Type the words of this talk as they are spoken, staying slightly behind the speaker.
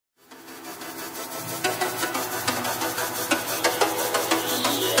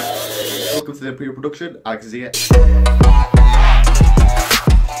welcome to the Aprimo Production. Aleks is here.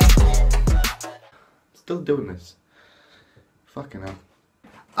 Still doing this. Fucking hell.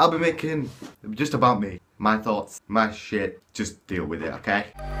 I'll be making just about me, my thoughts, my shit. Just deal with it, okay?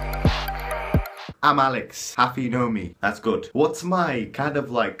 I'm Aleks. Half of you know me. That's good. What's my kind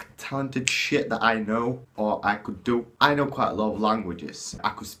of like talented shit that I know or I could do? I know quite a lot of languages. I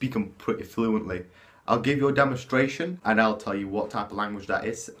could speak them pretty fluently. I'll give you a demonstration and I'll tell you what type of language that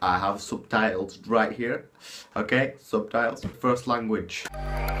is. I have subtitles right here. Okay, subtitles. First language.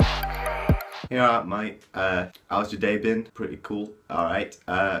 Here alright mate, how's your day been? Pretty cool, alright.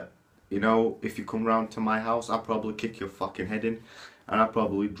 You know, if you come round to my house, I'll probably kick your fucking head in and I'll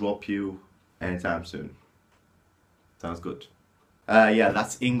probably drop you anytime soon. Sounds good. Yeah,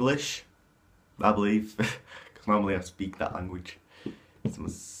 that's English, I believe, because normally I speak that language. It's my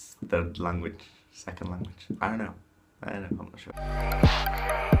third language, second language. I don't know, I'm not sure.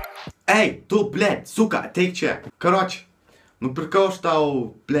 Эй, tu, блядь, сука, take čia. Короче. Nu pirkau aš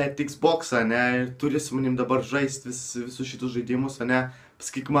tau, blėt, Xbox'ą, ne, ir turi su manim dabar žaist visus šitus žaidimus, ne,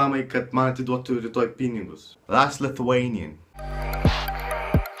 pasakyk mamai, kad man atiduotų rytoj pinigus. That's Lithuanian.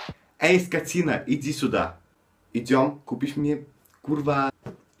 Эй, скотина, иди сюда. Идем, купишь мне, курва,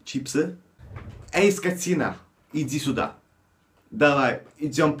 чипсы? Эй, скотина, иди сюда. Давай,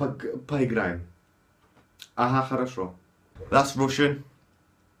 идем поиграем. Ага, хорошо. That's Russian.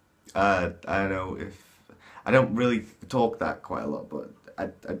 I don't know if... I don't really talk that quite a lot, but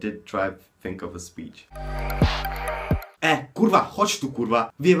I did try to think of a speech. Kurwa, chodź tu,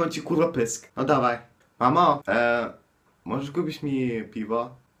 kurwa. Wyjebam ci, kurwa, pysk. No dawaj. Mamo, możesz kupić mi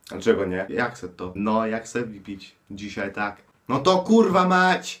piwo? Dlaczego nie? Jak chcę to? No, jak chcę wypić. Dzisiaj tak. No to kurwa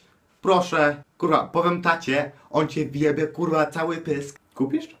mać! Proszę. Kurwa, powiem tacie, on cię wjebie, kurwa, cały pysk.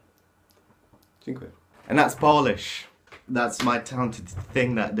 Kupisz? Dziękuję. And that's Polish. That's my talented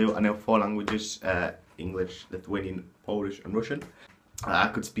thing that I do. I know 4 languages. English, Lithuanian, Polish and Russian. I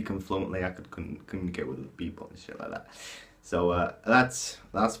could speak them fluently, I could communicate with other people and shit like that. So that's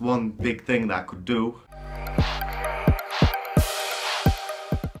one big thing that I could do.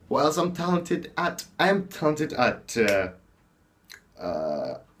 What else I'm talented at? I am talented at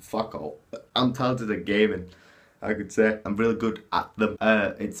fuck all. I'm talented at gaming, I could say. I'm really good at them.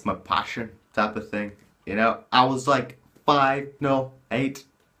 It's my passion type of thing. You know, I was like 8.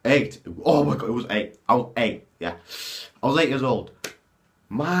 Oh my god, it was 8. I was 8, yeah. I was 8 years old.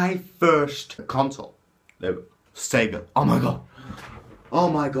 My first console, Sega. Oh my god. Oh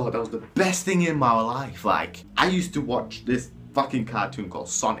my god, that was the best thing in my life. Like, I used to watch this fucking cartoon called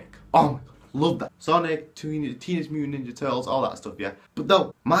Sonic. Oh my god, love that. Sonic, Teenage Mutant Ninja Turtles, all that stuff, yeah. But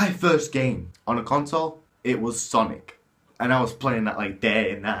no, my first game on a console, it was Sonic. And I was playing that like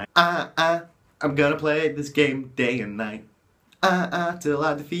day and night. I'm gonna play this game day and night. Till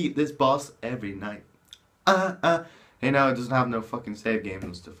I defeat this boss every night. You know, it doesn't have no fucking save games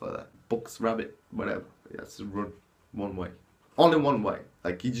and stuff like that. Books, rabbit, whatever. It has to run one way. Only one way.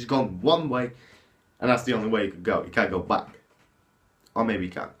 Like, you just gone one way, and that's the only way you could go. You can't go back. Or maybe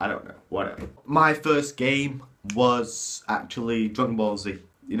you can. I don't know. Whatever. My first game was actually Dragon Ball Z.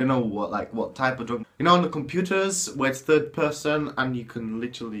 You don't know what type of Dragon... You know, on the computers, where it's third person, and you can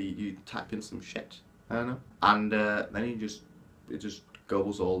literally, you type in some shit. I don't know. And then you just... It just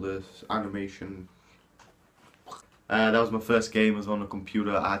goes all this animation. That was my first game. It was on a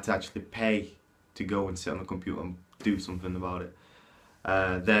computer. I had to actually pay to go and sit on the computer and do something about it.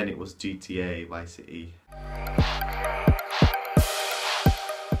 Then it was GTA Vice City.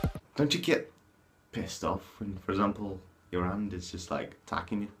 Don't you get pissed off when, for example, your hand is just like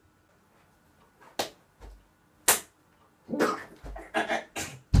attacking you?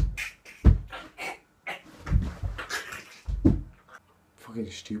 Fucking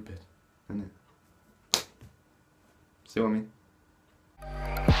stupid, isn't it? See what I mean?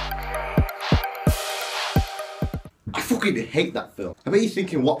 I fucking hate that film. I bet you're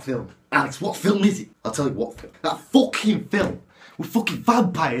thinking, what film? Aleks, what film is it? I'll tell you what film. That fucking film with fucking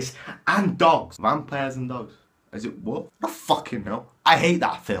vampires and dogs. Vampires and dogs. Is it what? I don't fucking know. I hate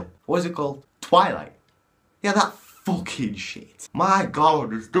that film. What is it called? Twilight. Yeah, that fucking shit. My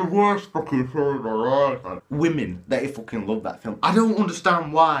god, it's the worst fucking film ever. Women, they fucking love that film. I don't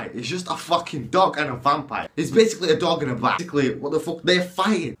understand why. It's just a fucking dog and a vampire. It's basically a dog and a vampire. Basically, what the fuck? They're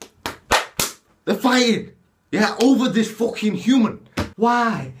fighting. They're fighting. Yeah, over this fucking human.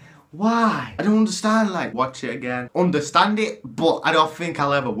 Why? Why? I don't understand, like, watch it again. Understand it, but I don't think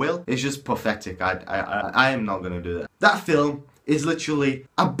I'll ever will. It's just pathetic. I am not gonna do that. That film is literally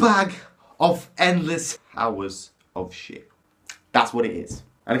a bag of endless hours of shit. That's what it is.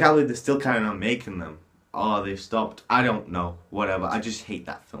 And I can't believe they're still kind of not making them. Oh, they stopped. I don't know. Whatever. I just hate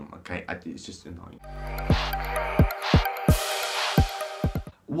that film, okay? It's just annoying.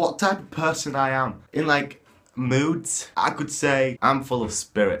 What type of person I am? In like moods, I could say I'm full of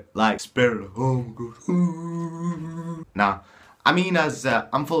spirit. Like spirit. Oh my god. Nah. I mean, as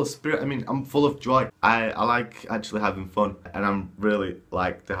I'm full of spirit, I mean, I'm full of joy. I like actually having fun, and I'm really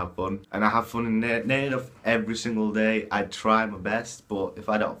like to have fun. And I have fun in near enough every single day. I try my best, but if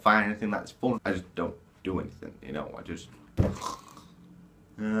I don't find anything that's fun, I just don't do anything, you know, I just...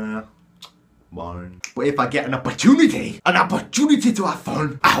 boring. But if I get an opportunity to have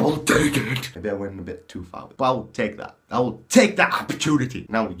fun, I will take it. Maybe I went a bit too far, but I will take that. I will take that opportunity,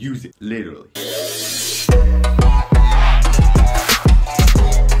 and I will use it, literally.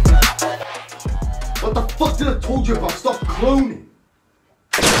 What the fuck did I told you about? Stop cloning!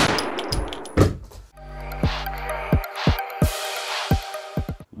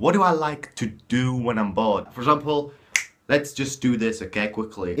 What do I like to do when I'm bored? For example, let's just do this, okay,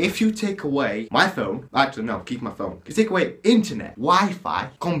 quickly. If you take away my phone, actually no, keep my phone. You take away internet, Wi-Fi,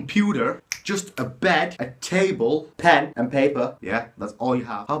 computer, just a bed, a table, pen and paper, yeah, that's all you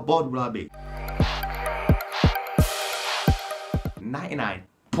have. How bored will I be?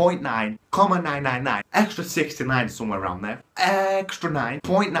 99.9,999, extra 69 somewhere around there, extra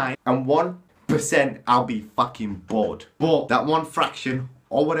 9.9 and 1% I'll be fucking bored. But that one fraction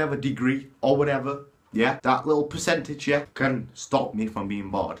or whatever degree or whatever, yeah, that little percentage, yeah, can stop me from being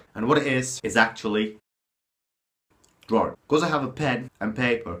bored. And what it is actually drawing. Because I have a pen and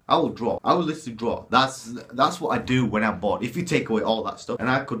paper, I will draw. I will literally draw. That's what I do when I'm bored. If you take away all that stuff and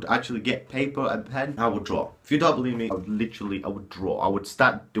I could actually get paper and pen, I would draw. If you don't believe me, I would draw. I would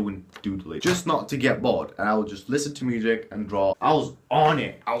start doing doodling. Just not to get bored. And I would just listen to music and draw. I was on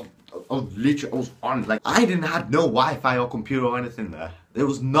it. I was on it. Like, I didn't have no Wi-Fi or computer or anything there. There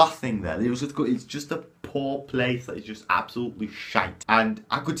was nothing there. It was just, it's just a poor place that is just absolutely shite. And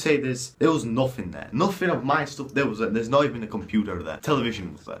I could say there was nothing there. Nothing of my stuff. There's not even a computer there.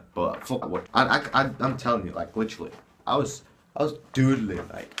 Television was there, but fuck what. I'm telling you, like literally, I was doodling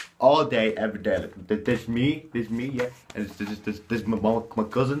like all day, every day. Like, there's me, yeah, and there's my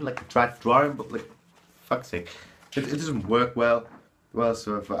cousin. Like I tried to draw him, but like, fuck's sake, it doesn't work well. Well,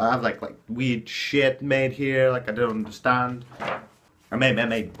 so if I have like weird shit made here, like I don't understand. I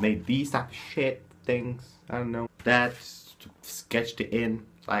made these type of shit things. I don't know. That sketched it in,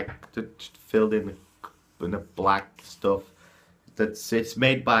 like just filled in the black stuff. It's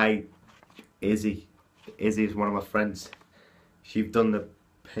made by Izzy. Izzy is one of my friends. She's done the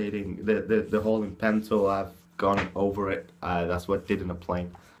painting, the hole in pencil. I've gone over it. That's what I did in a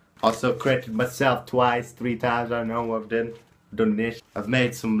plane. Also created myself twice, 3 times. I don't know what I've done this. I've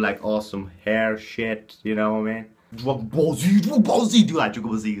made some like awesome hair shit. You know what I mean? Dragon Ball Z, do like Dragon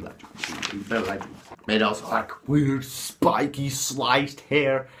Ball Z, like made also like weird spiky sliced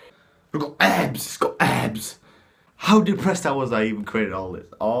hair. It's got abs, it's got abs. How depressed I was I even created all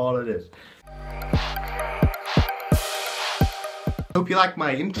of this. Hope you like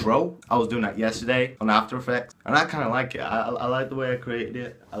my intro. I was doing that yesterday on After Effects, and I kind of like it. I like the way I created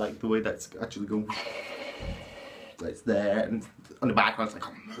it. I like the way that's actually going. It's there, and on the background it's like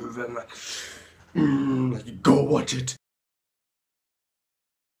I'm moving. Like, go watch it.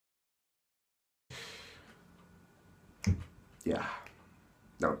 Yeah.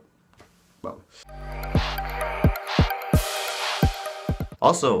 No. Well.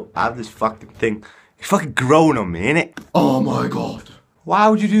 Also, I have this fucking thing. It's fucking growing on me, innit? Oh my god. Why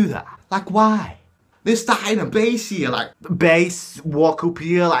would you do that? Like, why? They're starting a base here, like, base, walk up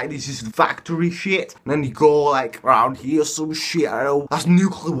here, like, this is factory shit. And then you go, like, around here, some shit, I don't know. That's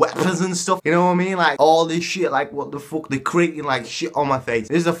nuclear weapons and stuff, you know what I mean? Like, all this shit, like, what the fuck? They're creating, like, shit on my face.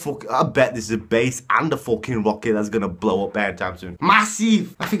 This is a I bet this is a base and a fucking rocket that's gonna blow up anytime soon.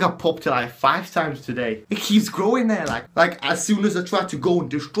 Massive! I think I popped it, like, 5 times today. It keeps growing there, like, as soon as I try to go and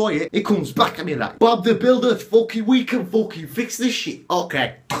destroy it, it comes back at me, like, Bob the Builder, we can fucking fix this shit.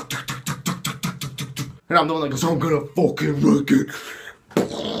 Okay. And I'm the one that goes, I'm gonna fucking wreck it.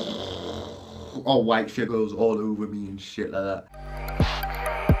 All white shit goes all over me and shit like that.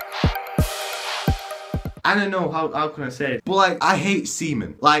 I don't know how can I say it, but like, I hate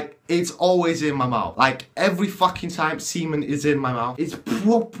semen. Like, it's always in my mouth. Like, every fucking time semen is in my mouth, it's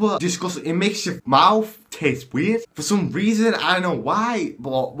proper disgusting. It makes your mouth taste weird. For some reason, I don't know why,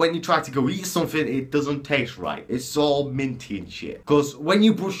 but when you try to go eat something, it doesn't taste right. It's all minty and shit. Because when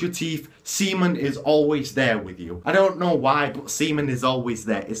you brush your teeth, semen is always there with you. I don't know why, but semen is always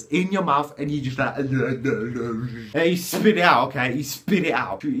there. It's in your mouth and you just like, and you spit it out, okay? You spit it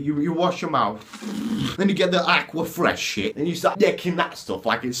out. You wash your mouth. Then you get the aqua fresh shit and you start licking that stuff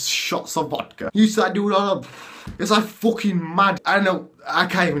like it's shots of vodka. You start doing all of... It's like fucking mad. I know, I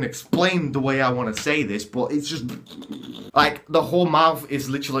can't even explain the way I want to say this, but it's just... Like, the whole mouth is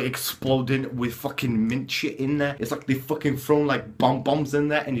literally exploding with fucking mint shit in there. It's like they fucking thrown like bombs in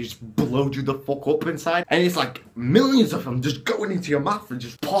there and you just blowed you the fuck up inside. And it's like millions of them just going into your mouth and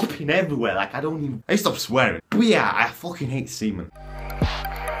just popping everywhere. Like, I don't even... I stop swearing. But yeah, I fucking hate semen.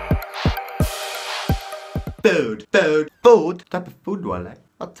 Food. What type of food do I like?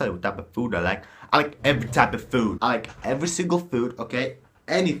 I'll tell you what type of food I like. I like every type of food. I like every single food, okay?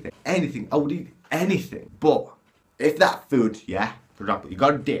 Anything. I would eat anything. But if that food, yeah, for example, you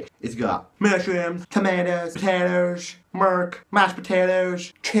got a dish. It's got mushrooms, tomatoes, potatoes, mirk, mashed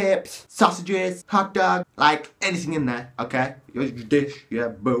potatoes, chips, sausages, hot dog, like anything in there, okay? You got your dish, yeah,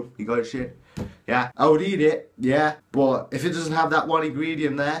 boom, you got your shit. Yeah, I would eat it, yeah, but if it doesn't have that one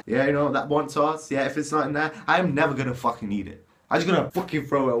ingredient there, yeah, you know, that one sauce, yeah, if it's not in there, I'm never gonna fucking eat it. I'm just gonna fucking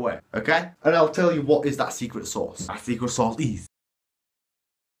throw it away, okay? And I'll tell you what is that secret sauce. That secret sauce is...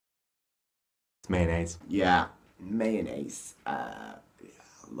 It's mayonnaise. Yeah, mayonnaise. Yeah,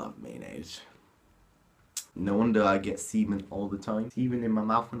 I love mayonnaise. No wonder I get semen all the time. Semen in my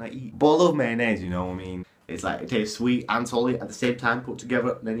mouth when I eat. But I love mayonnaise, you know what I mean? It's like, it tastes sweet and salty at the same time put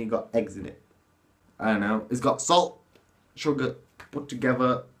together, then you got eggs in it. I don't know. It's got salt, sugar put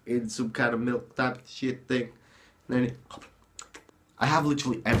together in some kind of milk type of shit thing. And then I have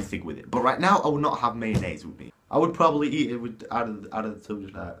literally everything with it. But right now, I would not have mayonnaise with me. I would probably eat it with out of the tube,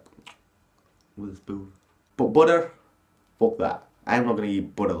 just like with a spoon. But butter, fuck that. I'm not gonna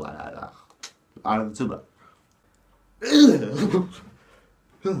eat butter like that. Out of the tube.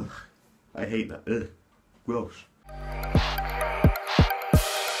 Ugh. I hate that. Ugh. Gross.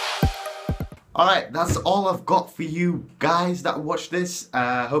 Alright, that's all I've got for you guys that watched this.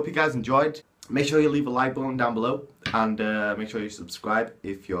 Hope you guys enjoyed. Make sure you leave a like button down below and make sure you subscribe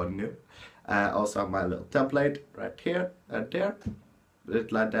if you're new. Also have my little template right here and there.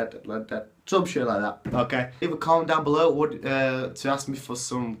 Like that, some shit like that. Okay. Leave a comment down below to ask me for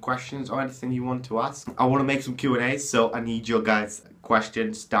some questions or anything you want to ask. I want to make some Q&As, so I need your guys'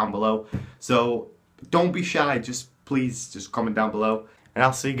 questions down below. So don't be shy, please just comment down below. And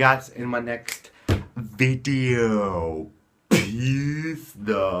I'll see you guys in my next video. Peace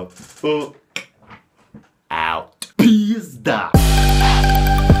the fuck out. Peace da.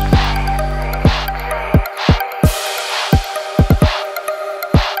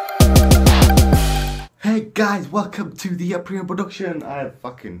 Hey guys, welcome to the Aprimo Production. I have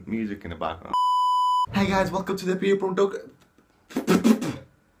fucking music in the background. Hey guys, welcome to the Aprimo Production.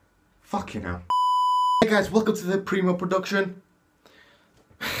 Fucking hell. Hey guys, welcome to the Aprimo Production.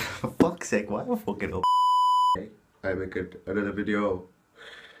 For fuck's sake, why am I fucking up? I make another video.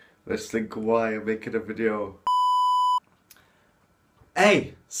 Let's think why I'm making a video.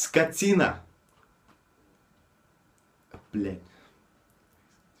 Эй, скотина! Блять.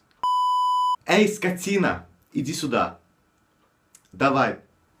 Эй, скотина! Иди сюда. Давай.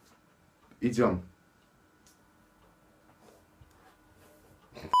 Идем.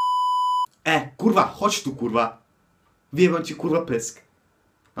 Kurwa, chodź tu, kurwa. Wyjebam ci, kurwa, pysk.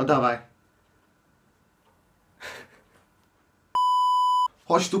 No dawaj.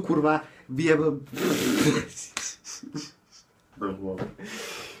 Chodź tu, kurwa, wyjebam...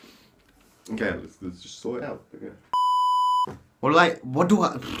 Okay, let's just sort it out. Okay. What do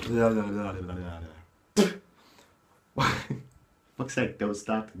I... Fuck's sake, don't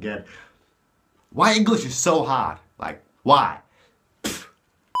start again. Why English is so hard? Like, why?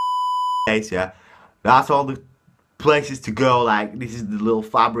 Yeah, that's all the places to go. Like, this is the little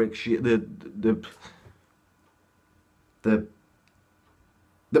fabric shit, the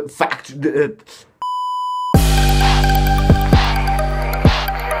fact,